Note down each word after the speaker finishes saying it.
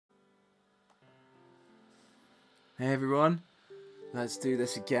Hey everyone, let's do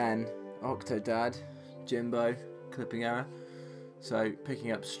this again. Octodad, Jimbo, clipping error. So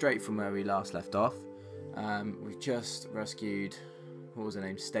picking up straight from where we last left off, we've just rescued, what was her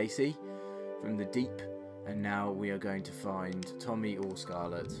name, Stacy, from the deep, and now we are going to find Tommy or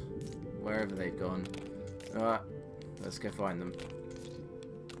Scarlet, wherever they've gone. Alright, let's go find them.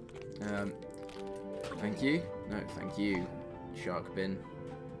 Thank you. No, thank you, shark bin.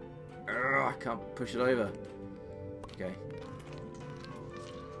 I can't push it over. Okay.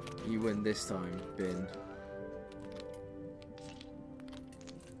 You win this time, bin.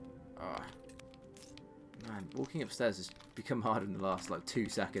 Man, walking upstairs has become hard in the last like 2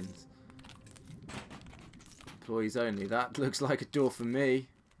 seconds. Employees only. That looks like a door for me.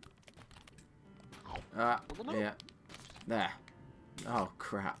 Yeah. There. Oh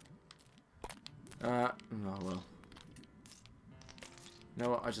crap. Oh well. You know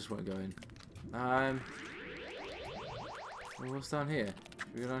what? I just won't go in. Well, what's down here?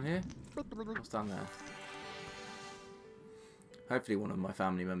 Should we go down here? What's down there? Hopefully one of my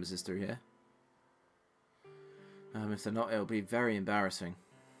family members is through here. If they're not, it'll be very embarrassing.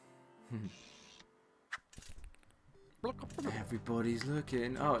 Everybody's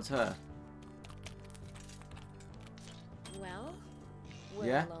looking. Oh, it's her. Well,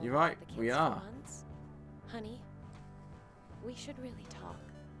 yeah, you're right. We are. Honey, we should really talk.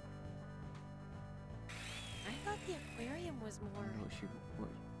 I thought the aquarium was more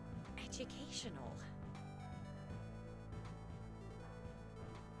educational.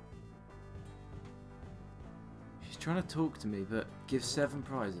 She's trying to talk to me, but give 7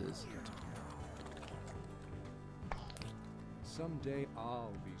 prizes. Someday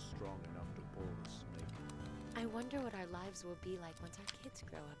I'll be strong enough to pull the snake. I wonder what our lives will be like once our kids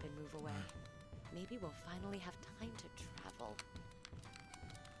grow up and move away. Maybe we'll finally have time to travel.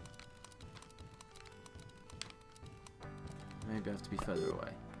 Maybe I have to be further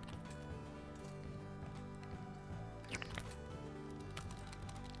away.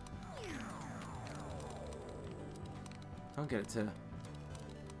 Can't get it to...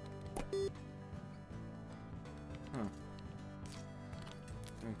 Huh.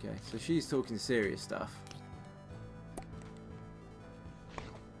 Okay, so she's talking serious stuff.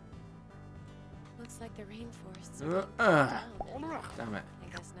 Looks like the rainforests Damn it. I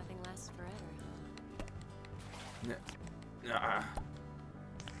guess nothing lasts forever, huh?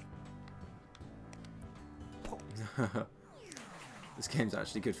 This game's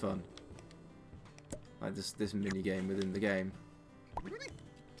actually good fun. Like this mini game within the game.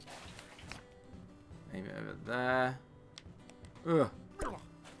 Aim it over there. Ugh.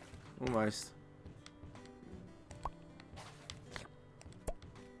 Almost.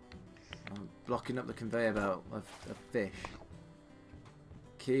 I'm blocking up the conveyor belt of fish.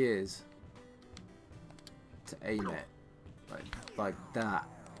 Key is to aim it like that.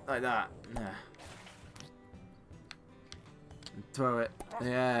 Like that. Yeah. And throw it.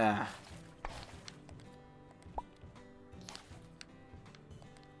 Yeah.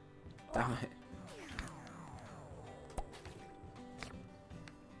 Damn it.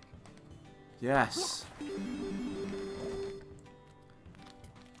 Yes.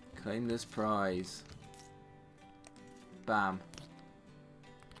 Claim this prize. Bam.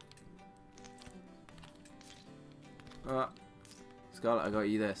 Scarlet, I got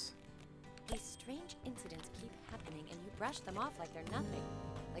you this. These strange incidents keep happening and you brush them off like they're nothing.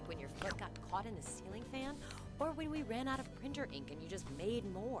 Like when your foot got caught in the ceiling fan, or when we ran out of printer ink and you just made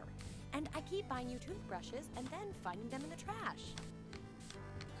more. And I keep buying you toothbrushes and then finding them in the trash.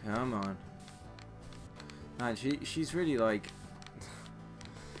 Come on. Man, she's really like...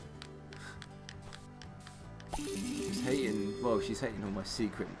 she's hating... Well, she's hating all my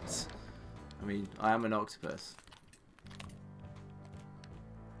secrets. I mean, I am an octopus.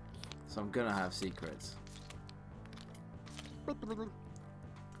 So I'm gonna have secrets.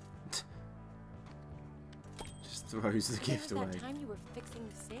 Just throws the gift away. There was that time you were fixing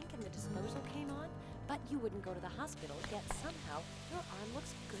the sink and the disposal came on, but you wouldn't go to the hospital, yet somehow your arm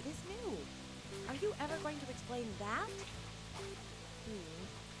looks good as new. Are you ever going to explain that?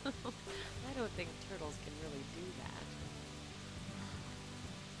 I don't think turtles can really do that.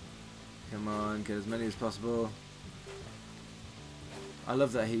 Come on, get as many as possible. I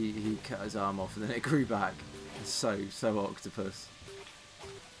love that he cut his arm off and then it grew back. It's so octopus.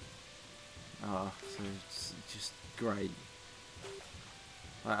 Oh, so it's just great.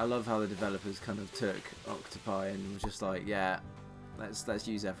 I love how the developers kind of took octopi and were just like, yeah, let's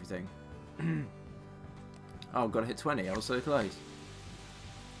use everything. Oh, got to hit 20. I was so close.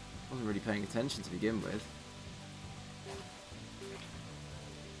 Wasn't really paying attention to begin with.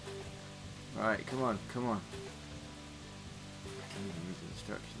 Right, come on, come on. Can't even read the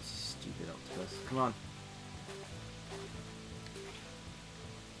instructions, stupid octopus. Come on.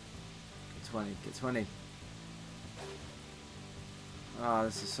 Get 20, get 20. Ah,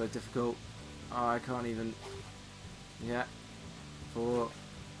 this is so difficult. Oh, I can't even. Yeah. 4.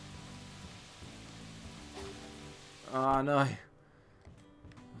 Oh no. I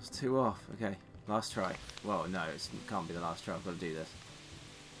was 2 off. Okay, last try. Well, no, it can't be the last try. I've got to do this.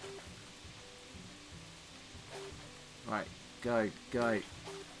 Right, go, go.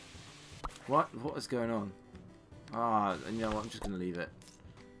 What is going on? Ah, you know what? I'm just gonna leave it.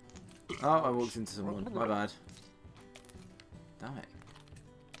 Oh, I walked into someone. My bad. Damn it.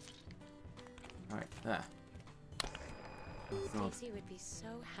 Right, there. Oh, God. Stacy would be so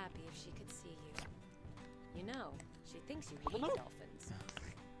happy if she could see you. You know, she thinks you hate dolphins.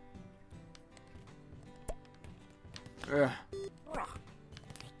 Ugh.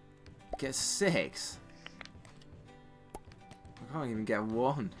 Get 6. I can't even get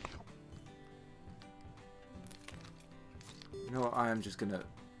 1. You know what? I am just gonna.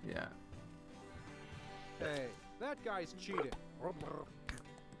 Yeah. Hey, that guy's cheating.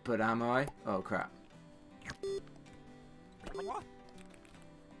 But am I? Oh crap.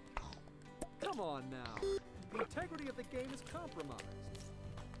 Come on now. The integrity of the game is compromised.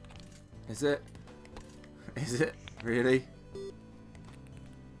 Is it? Is it? Really?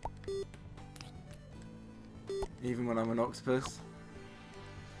 Even when I'm an octopus?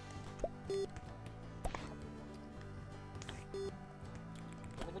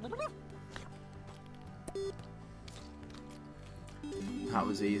 That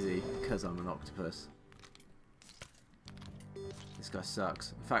was easy, because I'm an octopus. This guy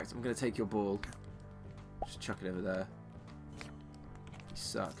sucks. In fact, I'm going to take your ball. Just chuck it over there. You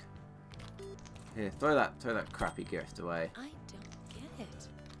suck. Here, throw that crappy gift away. I don't get it.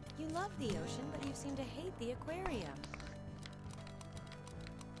 You love the ocean, but you seem to hate the aquarium.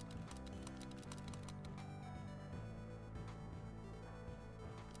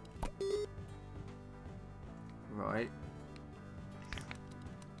 Right.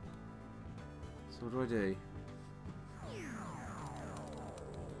 So what do I do?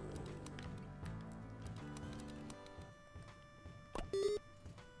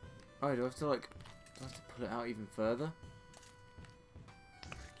 Oh, do I have to pull it out even further?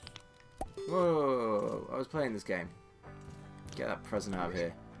 Whoa! I was playing this game. Get that present out of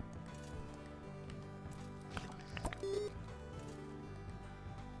here.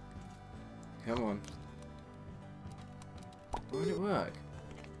 Come on. Why won't it work?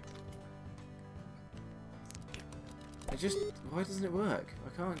 Why doesn't it work? I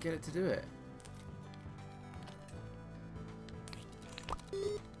can't get it to do it.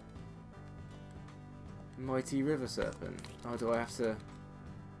 Mighty River Serpent. Oh, do I have to...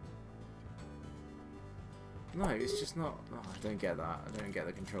 No, it's just not... Oh, I don't get that. I don't get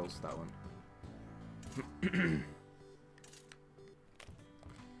the controls for that one.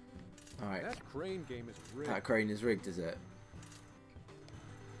 Alright. That crane game is rigged. That crane is rigged, is it?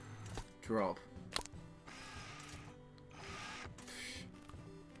 Drop.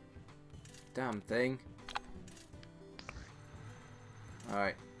 Damn thing.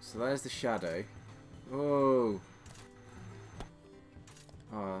 Alright, so there's the shadow. Whoa!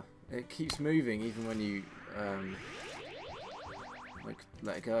 Oh, it keeps moving even when you, like,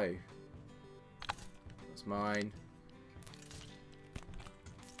 let it go. That's mine.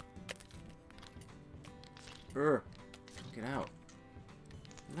 Urgh! Get out.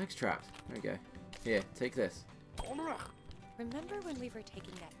 My leg's trapped. There we go. Here, take this. Remember when we were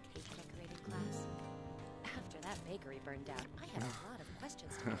taking that cake decorating class? After that bakery burned down, I had a lot of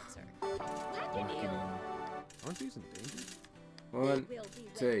questions to answer. Aren't these in danger? 1,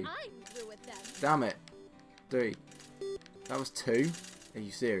 2. Damn it. 3. That was 2? Are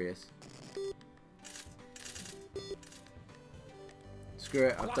you serious? Screw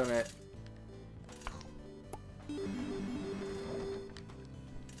it, I've done it.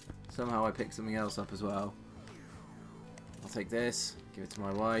 Somehow I picked something else up as well. I'll take this, give it to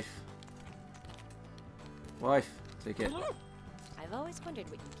my wife. Wife, take it. I've always wondered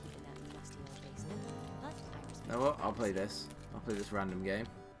what you keep in that musty old basement, but I respect. You know what? I'll play this. I'll play this random game.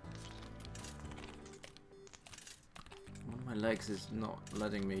 One of my legs is not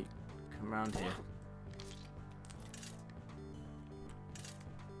letting me come around here.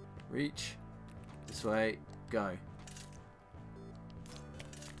 Reach. This way. Go.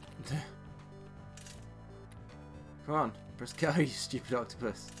 Come on. Press go, you stupid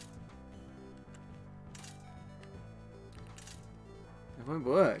octopus. It won't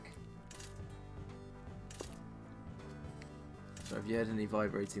work. So if you heard any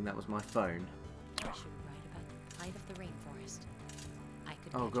vibrating, that was my phone. I should write about the plight of the rainforest.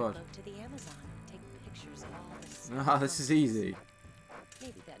 Oh Get your god. boat to the Amazon. Take pictures of all this. Ah, this is easy.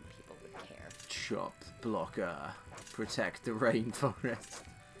 Maybe then people would care. Chop blocker. Protect the rainforest.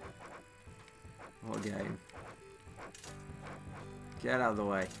 What a game. Get out of the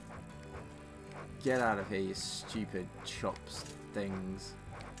way. Get out of here, you stupid chops things.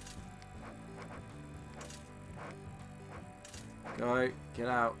 Go. Get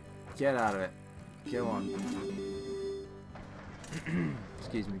out. Get out of it. Go on.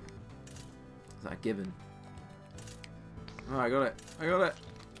 Excuse me. Is that a gibbon? Oh, I got it. I got it.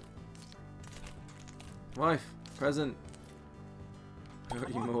 Wife. Present. I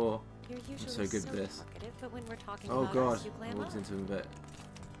got you more. You're I'm usually so good at this. talkative, but when we're talking Oh about god. us, you I clam walked up. into him a bit.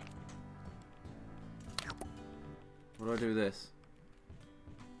 What do I do with this?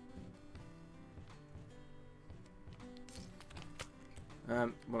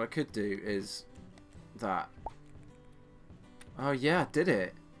 What I could do is that. Oh yeah, I did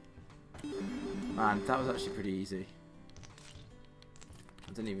it. Man, that was actually pretty easy.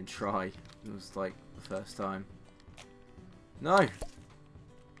 I didn't even try. It was like the first time. No!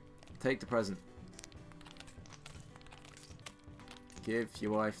 Take the present. Give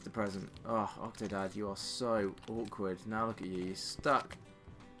your wife the present. Oh, Octodad, you are so awkward. Now look at you, you're stuck.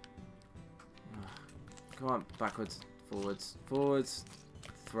 Come on, backwards, forwards, forwards,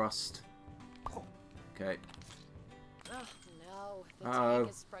 thrust. Okay. Oh no, the Uh-oh. tank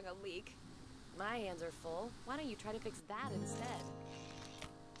has sprung a leak. My hands are full. Why don't you try to fix that instead?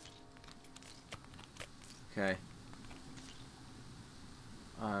 Okay.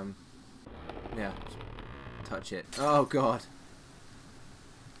 Yeah. Touch it. Oh god.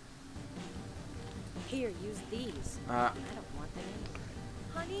 Here, use these. I don't want them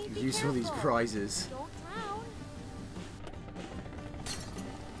anymore. Honey, be Use all these careful. prizes. Don't drown.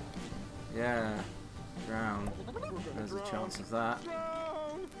 Yeah. Drown. There's a chance of that.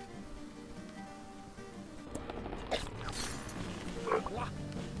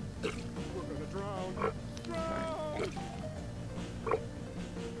 We're gonna drown. Okay.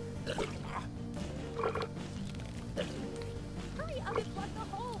 Hurry up and plug the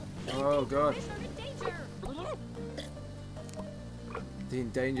hole. Oh god. Fish are in danger. The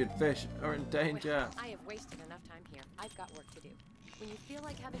endangered fish are in danger. Well, I have wasted enough time here. I've got work to do. When you feel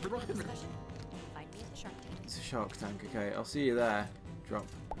like having a real discussion, find me at the shark tank. It's a shark tank, okay. I'll see you there. Drop.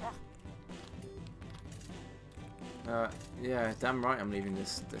 Yeah, damn right I'm leaving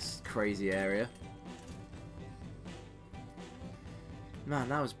this crazy area. Man,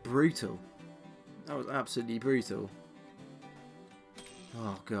 that was brutal. That was absolutely brutal.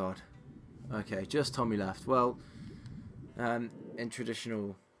 Oh god. Okay, just Tommy left. Well, in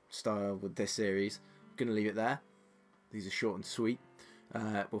traditional style with this series, I'm gonna leave it there. These are short and sweet.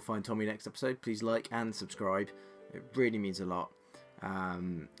 We'll find Tommy next episode. Please like and subscribe. It really means a lot.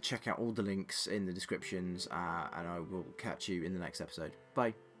 Check out all the links in the descriptions, and I will catch you in the next episode.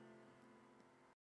 Bye.